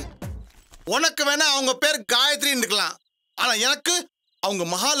மாத்தேன்? உனக்கு வேணா அவங்க பேர் காயத்ரின்னு இருக்கலாம், ஆனா எனக்கு அவங்க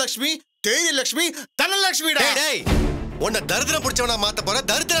மகாலட்சுமி, தைரியலட்சுமி, தனலட்சுமிடா. டேய், உன்னை தரித்திரம் பிடிச்சவனா மாத்த போற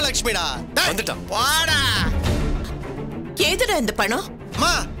தரித்திர லட்சுமிடா. வந்துட்டான். வாடா. ஏதுடா இந்த பணம்?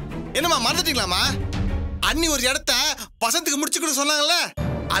 அம்மா, என்னம்மா மறந்துட்டீங்களாம்மா? அண்ணி ஒரு இடத்த வசந்துக்கு முடிச்சு கொடுக்க சொன்னாங்கல்ல,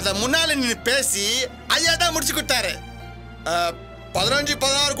 அத முன்னால நின்னு பேசி ஐயா தான் முடிச்சு கொடுத்தாரு.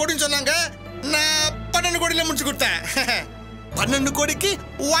 15-16 கோடின்னு சொன்னாங்க. நான் 12 கோடியில முடிச்சு கொடுத்தேன். 12 கோடிக்கு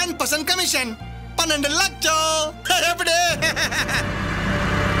 1% கமிஷன். 12 லட்சம். எப்படி?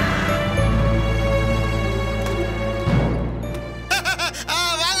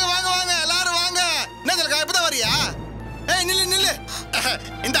 வாங்க வாங்க வாங்க, எல்லாரும் வாங்க. என்ன சொல்லுங்க, இப்பதான் வரியா? ஏய் நில்லு.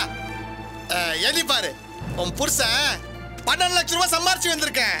 இந்தா எழுதி பாரு. உன் புருஷன் 12 லட்சம் ரூபாய் சம்பாரிச்சு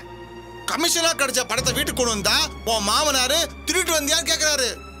வந்திருக்கேன். கமிஷனா கிடைச்ச படத்தை வீட்டுக்கு கொண்டு வந்தா உன் மாமனாரு திருட்டு வந்தியான்னு கேக்குறாரு.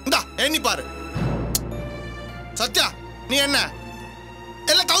 இந்தா எண்ணி பாரு. சத்யா, நீ என்ன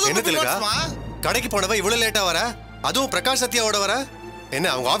எல்லாம் 1000 ரூபாய்மா? கடைக்கு போனவ இவ்வளவு லேட்டா வர? அதுவும் பிரகாஷ் சத்யாவோட வர?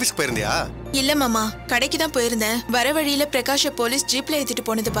 என்ன அவங்க ஆபீஸ்க்கு போயிருந்தியா? இல்ல மாமா, கடைக்கு தான் போயிருந்தேன். வர வழியில பிரகாஷ போலீஸ் ஜீப்ல ஏத்திட்டு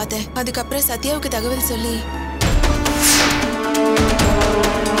போனது பார்த்தேன். அதுக்கப்புறம் சத்யாவுக்கு தகவல் சொல்லி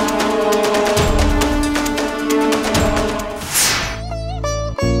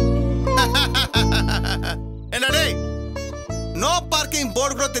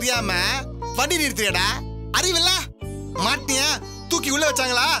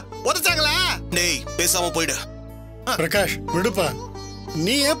வச்சாங்களா உதச்சாங்களா? டேய் பேசாம போயிடு. பிரகாஷ் விடுப்பா.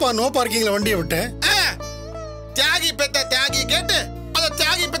 நீ ஏப்பா நோ பார்க்கிங்ல வண்டியை விட்ட? தியாகி பெத்த தியாகி கேட்டு அத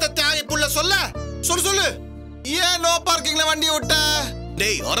தியாகி பெத்த தியாகி புள்ள சொல்லு சொல்லு. ஏன் நோ பார்க்கிங்ல வண்டியை விட்ட?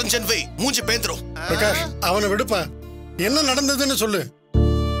 டேய் ஆரஞ்சு அண்ட் வை மூஞ்சி பேந்துரும். பிரகாஷ் அவனை விடுப்பா. என்ன நடந்ததுன்னு சொல்லு.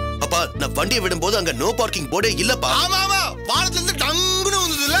 அப்பா நான் வண்டியை விடும்போது அங்க நோ பார்க்கிங் போர்டே இல்லப்பா. ஆமா ஆமா வானத்துல இருந்து டங்குன்னு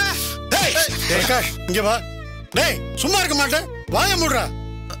வந்ததுல. டேய் பிரகாஷ் இங்க வா. டேய் சும்மா இருக்க மாட்டேன். வாய மூடுறா.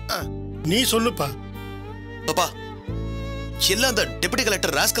 நீ சொல்லுப்பா. அப்பா எல்லாம் அந்த டெபுட்டி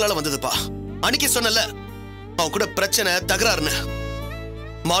கலெக்டர் ராஸ்கலால வந்ததுப்பா. அன்னைக்கு சொன்னல அவன் கூட பிரச்சனை தகராறுன்னு.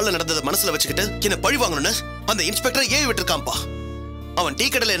 மால்ல நடந்ததை மனசுல வச்சுக்கிட்டு என்ன பழி வாங்கணும்னு அந்த இன்ஸ்பெக்டர் ஏவி விட்டுருக்கான்ப்பா. அவன் டீ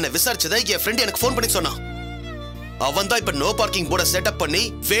கடையில என்ன விசாரிச்சதை என் ஃப்ரெண்ட் எனக்கு ஃபோன் பண்ணி சொன்னான். அவன் தான் இப்ப நோ பார்க்கிங் போர்டை செட்டப் பண்ணி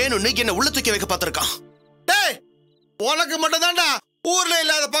வேணும்னு என்ன உள்ள தூக்கி வைக்க பார்த்திருக்கான். டேய் உனக்கு மட்டும் தான்டா ஊர்ல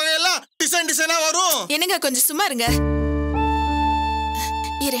இல்லாத பகையெல்லாம் டிசைனா வரும். என்னங்க கொஞ்சம் சும்மா இருங்க.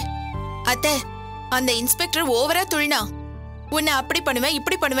 இரு அத்தை, அந்த இன்ஸ்பெக்டர் ஓவரா துள்ளினா. உன்னை அப்படி பண்ணுவேன்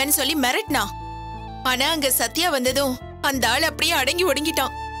இப்படி பண்ணுவேன்னு சொல்லி மிரட்டினா. ஆனா அங்க சத்யா வந்ததும் அந்த ஆள் அப்படியே அடங்கி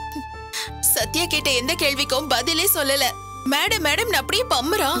ஒடுங்கிட்டான். சத்யா கேட்ட எந்த கேள்விக்கும் பதிலே சொல்லல. மேடம் மேடம் அப்படியே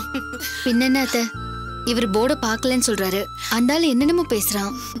பம்புறான். பின்ன அத்தை, இவர் போர்டை பார்க்கலன்னு சொல்றாரு. அந்த ஆள் என்னென்னமோ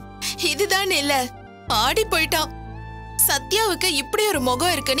பேசுறான். இதுதான் இல்ல, ஆடி போயிட்டான். சத்யாவுக்கு இப்படி ஒரு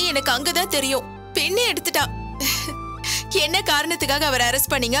முகம் இருக்குன்னு எனக்கு அங்கதான் தெரியும். பெண்ணே எடுத்துட்டா. என்ன காரணத்துக்காக அவர்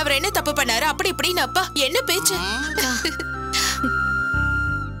அரெஸ்ட் பண்ணீங்க, அவர் என்ன தப்பு பண்ணாரு, அப்படி இப்படின்னு. அப்பா என்ன பேச்சு.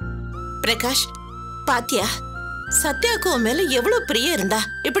 பிரகாஷ் பாத்தியா, சத்யாவுக்கு உன் மேல எவ்வளவு பிரியம் இருந்தா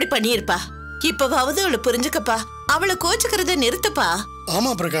இப்படி பண்ணியிருப்பா. இப்பவாவது அவளை புரிஞ்சுக்கப்பா. அவளை கோச்சுக்கிறத நிறுத்தப்பா.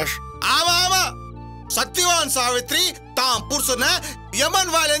 ஆமா பிரகாஷ். ஆமா ஆமா சத்யவான் சாவித்ரி தான் புருஷன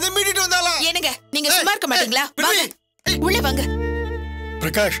யமன் வாயில இருந்து மீட்டிட்டு வந்தாளா? என்னங்க நீங்க சும்மா இருக்க மாட்டீங்களா? வாங்க உள்ள வாங்க.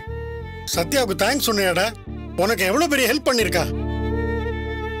 பிரகாஷ் சத்யாவுக்கு தேங்க்ஸ் சொன்னியாடா. உனக்கு எவ்வளவு பெரிய ஹெல்ப் பண்ணிருக்கா.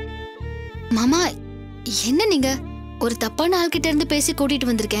 மாமா என்ன நீங்க ஒரு தப்பான ஆள்கிட்ட இருந்து பேசி கூட்டிட்டு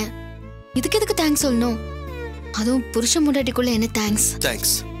வந்திருக்கேன். இதுக்கு எதுக்கு தேங்க்ஸ் சொல்லணும்? அதுவும் புருஷன் முன்னாடிக்குள்ள என்ன தேங்க்ஸ்?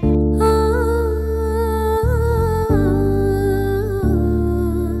 தேங்க்ஸ்.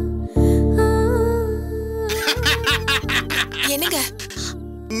 என்னங்க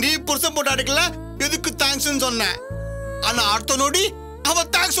நீ புருஷன் போட்டாடிக்கல எதுக்கு தேங்க்ஸ் சொன்ன? ஆனா அடுத்த நொடி அவ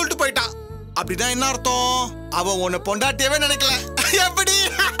தேங்க்ஸ் சொல்லிட்டு போயிட்டான். அப்படின்னா என்ன அர்த்தம்? அவ உன்னை பொண்டாட்டியவே நினைக்கல. எப்படி?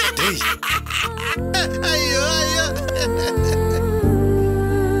 ஐயோ ஐயோ.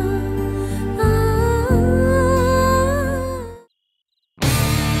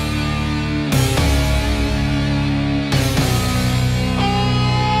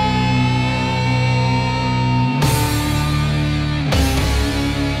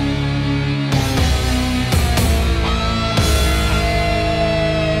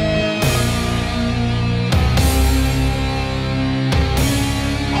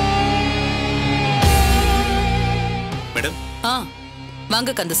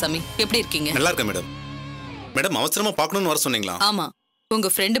 வாங்க கந்தசாமி, எப்படி இருக்கீங்க? நல்லா இருக்கேன் மேடம். மேடம் அவசரமா பார்க்கணும்னு வர சொன்னீங்களா? ஆமா, உங்க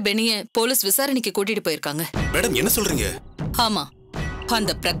ஃப்ரெண்ட் பெனிய போலீஸ் விசாரணைக்கு கூட்டிட்டு போயிருக்காங்க. மேடம் என்ன சொல்றீங்க? ஆமா,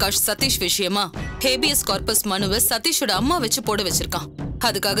 அந்த பிரகாஷ் சதீஷ் விஷயமா ஹேபியஸ் கார்பஸ் மனுவை சதீஷோட அம்மா வச்சு போட வச்சிருக்கான்.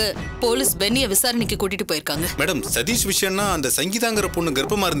 அதுக்காக போலீஸ் பெனிய விசாரணைக்கு கூட்டிட்டு போயிருக்காங்க. மேடம் சதீஷ் விஷயம்னா அந்த சங்கீதாங்கிற பொண்ணு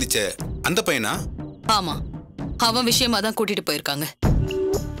கர்ப்பமா இருந்துச்சே அந்த பையனா? ஆமா, அவன் விஷயமா தான் கூட்டிட்டு போயிருக்காங்க.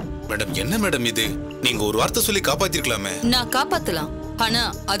 மேடம் என்ன மேடம் இது? நீங்க ஒரு வார்த்தை சொல்லி காப்பாத்திருக்கலாமே. நான் காப்பாத்தலாம், ஆனா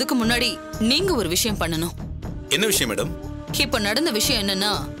அதுக்கு முன்னாடி நீங்க ஒரு விஷயம் பண்ணணும். என்ன விஷயம் மேடம்? இப்ப நடந்த விஷயம்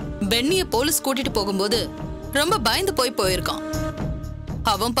என்னன்னா, பென்னிய போலீஸ் கூட்டிட்டு போகும்போது ரொம்ப பயந்து போயிருக்கான்.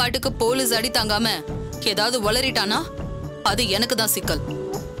 அவன் பாட்டுக்கு போலீஸ் அடி தாங்காம ஏதாவது வளரிட்டானா அது எனக்கு தான் சிக்கல்.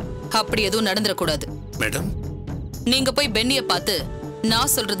 அப்படி எதுவும் நடந்துடக்கூடாது. மேடம் நீங்க போய் பென்னிய பார்த்து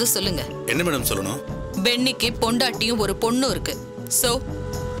நான் சொல்றது சொல்லுங்க. என்ன மேடம் சொல்லணும்? பென்னிக்கு பொண்டாட்டியும் ஒரு பொண்ணும் இருக்கு. சோ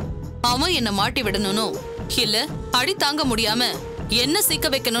அவன் என்ன மாட்டி விடணும் இல்ல அடி தாங்க முடியாம என்ன சிக்க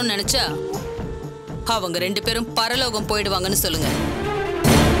வைக்கணும்னு நினைச்சா அவங்க ரெண்டு பேரும் பரலோகம் போயிடுவாங்கன்னு சொல்லுங்க.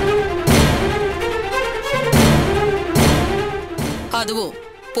 அதுவும்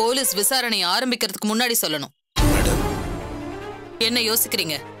போலீஸ் விசாரணை ஆரம்பிக்கிறதுக்கு முன்னாடி சொல்லணும். என்ன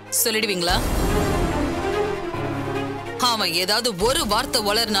யோசிக்கிறீங்க? சொல்லிடுவீங்களா? அவன் ஏதாவது ஒரு வார்த்தை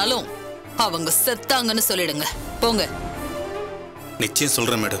வளர்னாலும் அவங்க செத்தாங்கன்னு சொல்லிடுங்க. போங்க. நிச்சயம்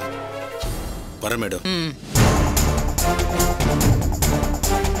சொல்றேன் மேடம். வர மேடம்.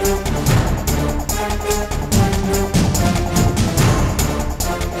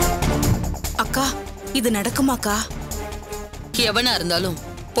 அக்கா இது நடக்குமாக்கா? எவனா இருந்தாலும்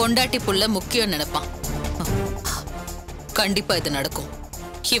பொண்டாட்டி புள்ள முக்கியம் நினைப்பான். கண்டிப்பா இது நடக்கும்.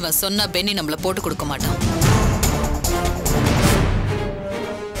 இவன் சொன்னா பென்னி நம்மள போட்டு கொடுக்க மாட்டான்.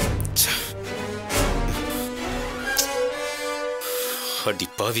 அடி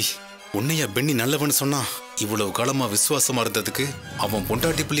பாவி, உன்னையா பெண்ணி நல்லவன்னு சொன்னா? இவ்வளவு காலமா விசுவாசமா இருந்ததுக்கு அவன்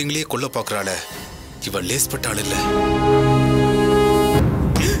பொண்டாட்டி பிள்ளைங்களே கொல்ல பாக்குறாள. இவன் லேஸ்பட்டாள் இல்ல.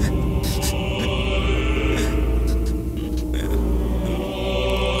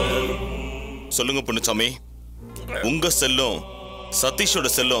 சொல்லுங்க பொன்னுச்சாமி, உங்க செல்லும் சதீஷோட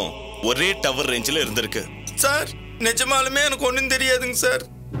செல்லும் ஒரே டவர் ரேஞ்சில் இருந்திருக்கு. சார் நிஜமாலுமே எனக்கு ஒண்ணும் தெரியாதுங்க சார்.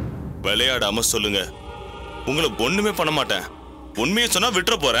 விளையாடாம சொல்லுங்க. உங்களை ஒண்ணுமே பண்ண மாட்டேன். உண்மையை சொன்னா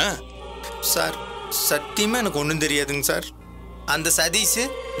விட்டுற போறேன். சார் சத்தியமா எனக்கு ஒண்ணும் தெரியாதுங்க சார். அந்த சதீஷ்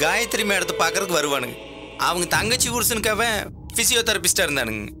காயத்ரி மேடத்தை பார்க்கறதுக்கு வருவானுங்க. அவங்க தங்கச்சி புருஷனுக்காக பிசியோதெரபிஸ்டா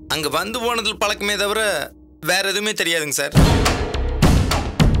இருந்தானுங்க. அங்க வந்து போனதுல பழக்கமே தவிர வேற எதுவுமே தெரியாதுங்க சார்.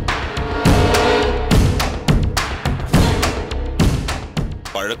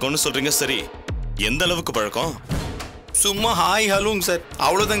 பழக்கம்னு சொல்றீங்க, சரி எந்த அளவுக்கு பழக்கம்? சும்மா ஹாய் ஹலோங்க சார்,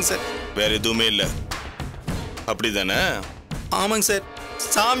 அவ்வளவுதாங்க சார். வேற எதுவுமே இல்ல, அப்படிதானே? ஆமாங்க சார்.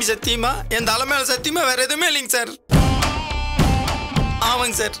 சாமி சத்தியமா என் தலை மேல சத்தியமா வேற எதுவுமே இல்லைங்க சார்.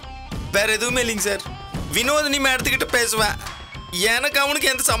 ஆமாங்க சார், வேற எதுவுமே இல்லைங்க சார். வினோதினி மேடத்துக்கிட்ட பேசுவேன். எனக்கு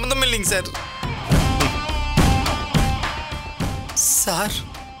அவனுக்கு எந்த சம்மந்தமும் இல்லைங்க சார். சார்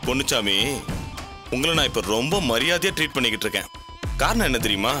பொன்னுச்சாமி, உங்களை நான் இப்ப ரொம்ப மரியாதையா ட்ரீட் பண்ணிக்கிட்டு இருக்கேன். காரணம் என்ன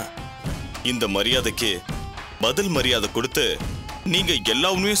தெரியுமா? இந்த மரியாதைக்கு பதில் மரியாதை கொடுத்து நீங்க எல்லா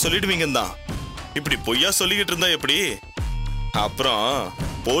உண்மையும் சொல்லிடுவீங்கன்னு தான். இப்படி பொய்யா சொல்லிக்கிட்டு இருந்தா எப்படி? அப்புறம்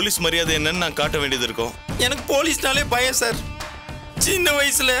போலீஸ் மரியாதை என்னன்னு நான் காட்ட வேண்டியது இருக்கும். எனக்கு போலீஸ்னாலே பயம் சார். சின்ன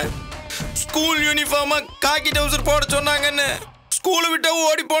வயசுல ஸ்கூல் யூனிஃபார்மா காக்கி டவுசர் போட சொன்னாங்கன்னு ஸ்கூலை விட்டா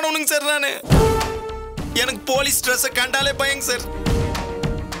ஓடி போனவனுங்க சார் நானு. எனக்கு போலீஸ் ட்ரெஸ்ஸை கண்டாலே பயங்க சார்.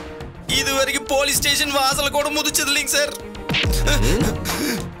 இது வரைக்கும் போலீஸ் ஸ்டேஷன் வாசல கூட முதிச்சது இல்லைங்க சார்.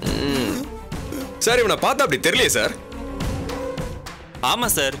 சார் இவனை பார்த்தா அப்படி தெரியலையே சார். ஆமா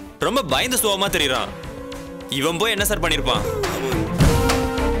சார், ரொம்ப பயந்து சுவமா தெரியறான். இவன் போய் என்ன சார் பண்ணிருப்பான்?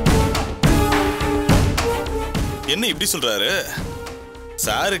 என்ன இப்படி சொல்றாரு?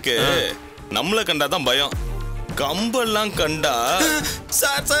 சாருக்கு நம்மள கண்டாதான் பயம். கம்பெல்லாம் கண்டா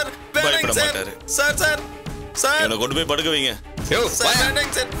சார் சார் பயப்பட மாட்டாரு. சார் சார் சார் என்ன கொண்டு போய் படுக்க வைங்க.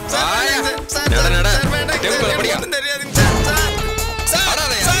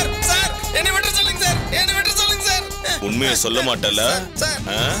 உண்மையை சொல்ல மாட்டல?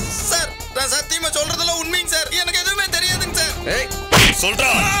 சார் நான் சத்தியமா சொல்றதுல உண்மைங்க சார். எனக்கு எதுவுமே தெரியாதுங்க சார். சொல்றா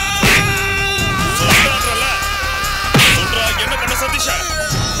சொல்றா, என்ன பண்ண சதீஷா?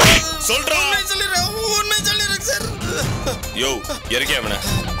 சொல்றா. உண்மை சொல்லிடுறேன் சார். யோ இறக்கே அவனை.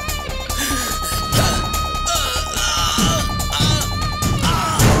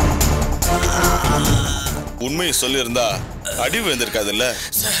 உண்மையை சொல்லியிருந்தா அடி விழுந்திருக்காதுல்ல?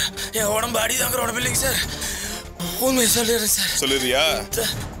 சார் என் உடம்பு அடி தாங்கிற உடம்பு இல்லைங்க சார். உண்மையை சொல்லிடுறேன் சார். சொல்லிடுறியா?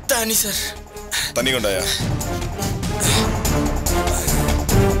 தண்ணி சார். தண்ணி கொண்டாயா?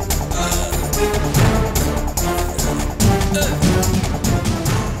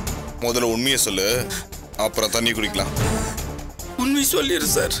 முதல்ல உண்மையை சொல்லு, அப்புறம் தண்ணி குடிக்கலாம். உண்மை சொல்லிடு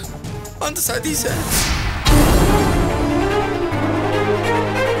சார். அந்த சதீஷ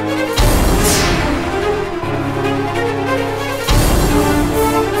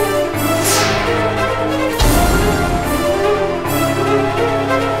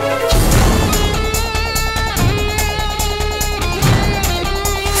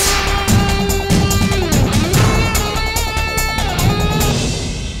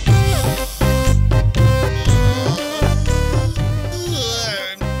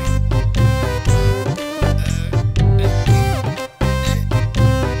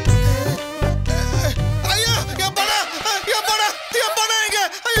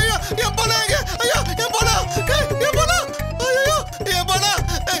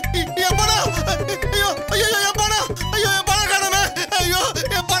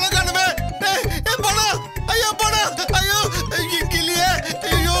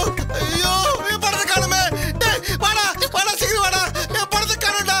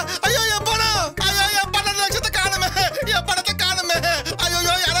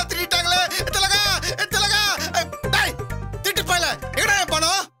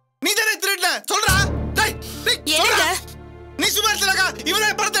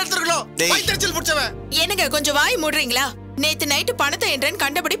கொஞ்சம் வாய் மூடுறீங்களா? நேத்து நைட்டு பணத்தை என்றேன்னு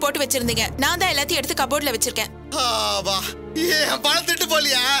கண்டபடி போட்டு வச்சிருந்தீங்க. நான் தான் எல்லாத்தையும் எடுத்து கபோர்ட்ல வச்சிருக்கேன். பணம் திட்டு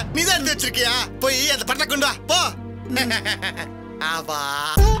போலியா? நீ தான் எடுத்து வச்சிருக்கியா? போய் அந்த பணத்தை கொண்டு வா போ.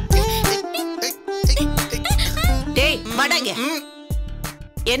 டேய் வாடாங்க.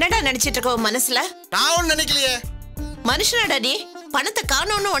 என்னடா நினைச்சிட்டு இருக்க மனசுல? நான் ஒன்னும் நினைக்கலையே. மனுஷனடா நீ. பணத்தை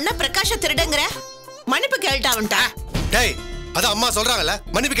காணோன்னு ஒன்ன பிரகாஷ திருடுங்கற. மன்னிப்பு கேள்ட்டா அவன்டா. டேய் அது அம்மா சொல்றாங்கல்ல,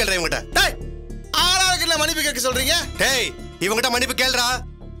 மன்னிப்பு கேள்றேன் உங்ககிட்ட. டேய் ஆளாளுக்கு என்ன மன்னிப்பு கேட்க சொல்றீங்க? டேய் இவங்கிட்ட மன்னிப்பு கேளுடா.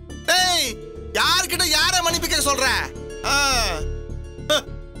 டேய் யார்கிட்ட யார மன்னிப்பு கேட்க சொல்ற?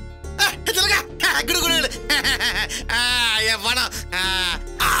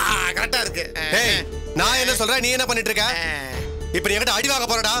 கரெக்டா இருக்கு. நான் என்ன சொல்றேன், நீ என்ன பண்ணிட்டு இருக்க? இப்ப நீ என்கிட்ட அடி வாங்க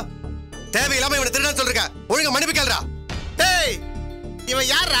போறடா. தேவையில்லாம இவனை திருடன்னு சொல்லிருக்க. ஒழுங்கா மன்னிப்பு கேளுடா. டேய் இவன்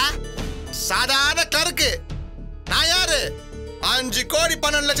யாரா? சாதாரண கிளர்க்கு. நான் யாரு? 5 கோடி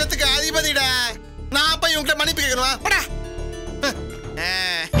 12 லட்சத்துக்கு அதிபதிடா. நான் போய் உங்ககிட்ட மன்னிப்பு கேட்கணுமா? போடா.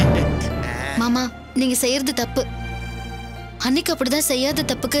 மாமா, நீங்க செய்யறது தப்பு. அன்னைக்கு அப்படிதான் செய்யாத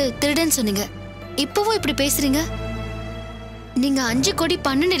தப்புக்கு திருடன் சொன்னீங்க. இப்பவும் இப்படி பேசுறீங்க. நீங்க 5 கோடி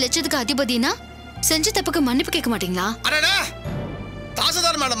 12 லட்சத்துக்கு அதிபதினா செஞ்ச தப்புக்கு மன்னிப்பு கேட்க மாட்டீங்களா? அடடா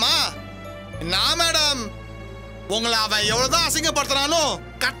தாசதார் மேடமா? நான் மேடம். உங்களை அவன் எவ்வளவுதான் அசிங்கப்படுத்துறானோ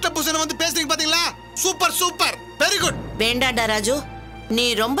கட்ட புசன வந்து பேசுறீங்க பாத்தீங்களா? Super super, very good. வேண்டாடா Raju, நீ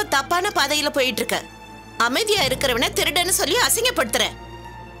ரொம்ப தப்பான பாதையில போயிட்டு இருக்க. அமைதியா இருக்கிறவனை திருடன்னு சொல்லி அசிங்கப்படுத்துற.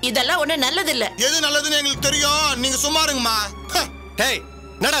 இதெல்லாம் ஒண்ணு நல்லது இல்ல. எது நல்லதுன்னு எங்களுக்கு தெரியும். நீங்க சும்மா இருங்கம்மா. டேய்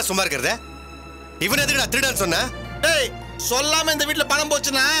என்னடா சும்மா இருக்கறத? இவன் எதுக்குடா திருடன் சொன்ன? டேய் சொல்லாம இந்த வீட்ல பணம்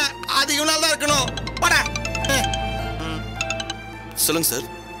போச்சுன்னா அது இவனால தான் இருக்கணும். போடா. சொல்லுங்க சார்.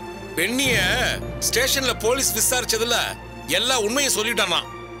 பெண்ணிய ஸ்டேஷன்ல போலீஸ் விசாரிச்சதுல எல்லா உண்மையை சொல்லிட்டானா.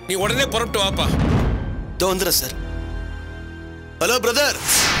 நீ உடனே புறப்பட்டு வாப்பா. தோ வந்துற சார். Hello brother.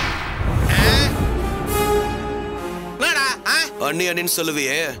 அண்ணி அண்ணின்னு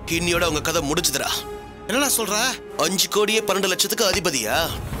சொல்லுவியே, இன்னியோட உங்க கதை முடிச்சுதுடா. என்னடா சொல்ற? 5 கோடியே 12 லட்சத்துக்கு அதிபதியா?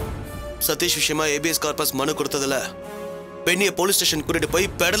 சதீஷ் விஷயமா ஏபிஎஸ் கார்பஸ் மனு கொடுத்ததுல பெண்ணிய போலீஸ் ஸ்டேஷன் கூட்டிட்டு போய்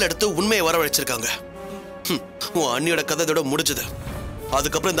பெடல் எடுத்து உண்மையை வரவழைச்சிருக்காங்க. உன் அண்ணியோட கதை இதோட முடிஞ்சது.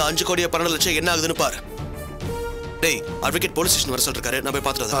 அதுக்கப்புறம் இந்த 5 கோடியே 12 லட்சம் என்ன ஆகுதுன்னு பாரு. டேய் அட்வொகேட் போலீஸ் ஸ்டேஷன் வர சொல்லிருக்காரு. நான் போய்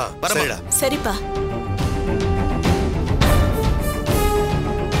பாத்துறேன். வரமாடா. சரிப்பா.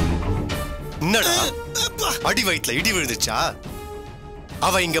 என்னடா அடி வயிற்றுல இடி விழுந்துச்சா?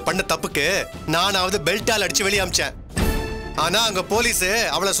 அவ இங்க பண்ண தப்புக்கு நானாவது பெல்ட்டால் அடிச்சு வெளியே அமிச்சேன். ஆனா அங்க போலீஸ்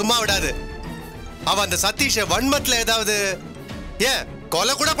அவளை சும்மா விடாது. அவ அந்த சதீஷ வன்மத்துல ஏதாவது ஏன்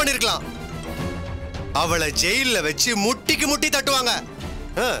கொலை கூட பண்ணிருக்கலாம். அவளை ஜெயில வச்சு முட்டிக்கு முட்டி தட்டுவாங்க.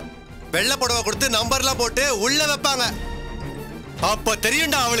 வெள்ளை புடவை கொடுத்து நம்பர்லாம் போட்டு உள்ள வைப்பாங்க. அப்ப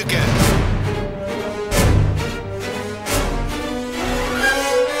தெரியும்டா அவளுக்கு.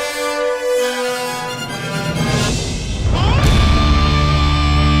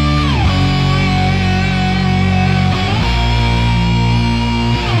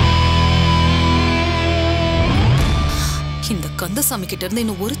 கந்தசாமி கிட்ட இருந்து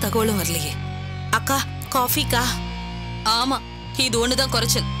இன்னும் ஒரு தகவலும் வரலையே. அக்கா காஃபிக்கா? ஆமா, இது ஒண்ணுதான்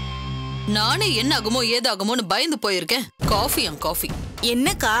குறைச்சல். நானே என்ன ஆகுமோ ஏதாகுமோன்னு பயந்து போயிருக்கேன். காஃபி.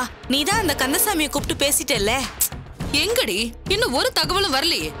 என்னக்கா நீதான் அந்த கந்தசாமியை கூப்பிட்டு பேசிட்டல்ல? எங்கடி இன்னும் ஒரு தகவலும்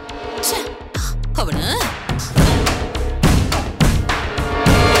வரலையே. அவனு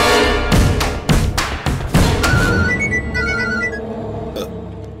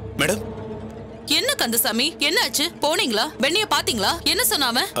மேடம். என்ன கந்தசாமி, என்னாச்சு? போனீங்களா? பெண்ணிய பாத்தீங்களா? என்ன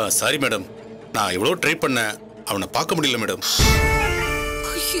சொன்னாம? சாரி மேடம், நான் எவ்வளவு ட்ரை பண்ணேன், அவனை பார்க்க முடியல மேடம்.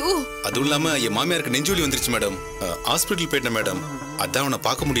 ஐயோ, அதுவும் இல்லாம என் மாமியாருக்கு நெஞ்சுவலி வந்துருச்சு மேடம். ஹாஸ்பிட்டல் போயிட்டேன் மேடம், அதான் அவனை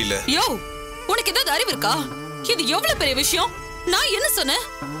பார்க்க முடியல. யோ, உனக்கு ஏதாவது அறிவு இருக்கா? இது எவ்வளவு பெரிய விஷயம். நான் என்ன சொன்னேன்?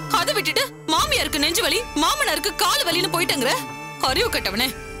 அதை விட்டுட்டு மாமியாருக்கு நெஞ்சு வலி, மாமனாருக்கு கால் வலின்னு போயிட்டேங்கிற அறிவு கட்டவனே.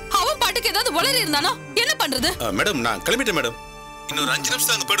 அவன் பாட்டுக்கு ஏதாவது உளறி இருந்தானா என்ன பண்றது? மேடம் நான் கிளம்பிட்டேன் மேடம். இன்னொரு 5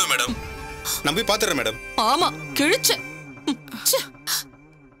 நிமிஷம் அங்க போயிடுவேன் மேடம். நான் போய் பாத்துறேன் மேடம். ஆமா, கிழிச்ச.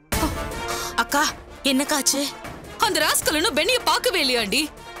 அக்கா என்னக்காச்சு? அந்த ராஸ்கலனும் பெண்ணிய பார்க்கவே இல்லையாண்டி.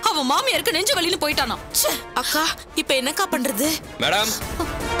 அவன் மாமியாருக்கு நெஞ்சு வலின்னு போயிட்டானா. அக்கா இப்ப என்னக்கா பண்றது?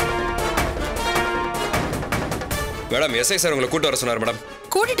 மேடம் எஸ்ஐ சார் உங்களை கூட்டு வர சொன்னார் மேடம்.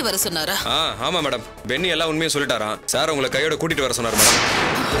 கூட்டிட்டு வர சொன்னாரா? ஆமா மேடம், பென்னி எல்லாம் உண்மையை சொல்லிட்டாராம். சார் உங்களை கையோட கூட்டிட்டு வர சொன்னார் மேடம்.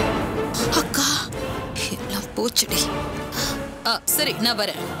 அக்கா எல்லாம் போச்சுடி. சரி நான்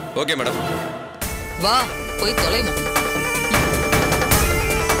வரேன். Okay madam. வா போய் தொலைமா.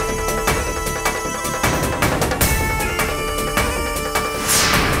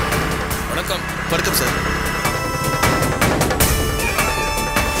 வணக்கம். வணக்கம் சார்.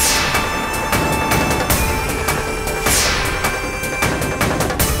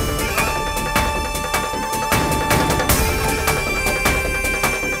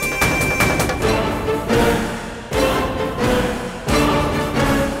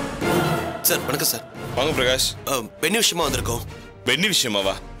 சார் வணக்கம் சார். வாங்க பிரகாஷ். பெண்ணி விஷயமா வந்திருக்கோம். பெண்ணி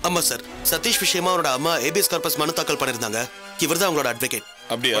விஷயமாவா? ஆமா சார். சதீஷ் விஷயமா அவரோட அம்மா ஏபிஎஸ் கார்பஸ் மனு தாக்கல் பண்ணிருந்தாங்க. இவர் தான் அவங்களோட அட்வொகேட்.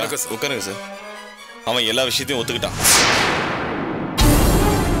 அப்படியா? உட்காருங்க சார். அவன் எல்லா விஷயத்தையும் ஒத்துக்கிட்டான்.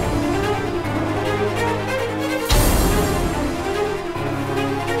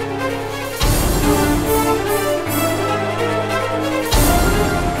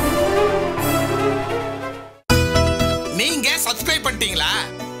 நீங்க சப்ஸ்கிரைப் பண்ணிட்டீங்களா?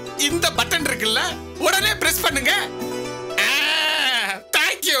 இந்த பட்டன் இருக்குல்ல, உடனே பிரஸ் பண்ணுங்க.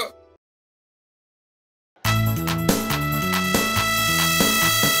 தேங்க்யூ.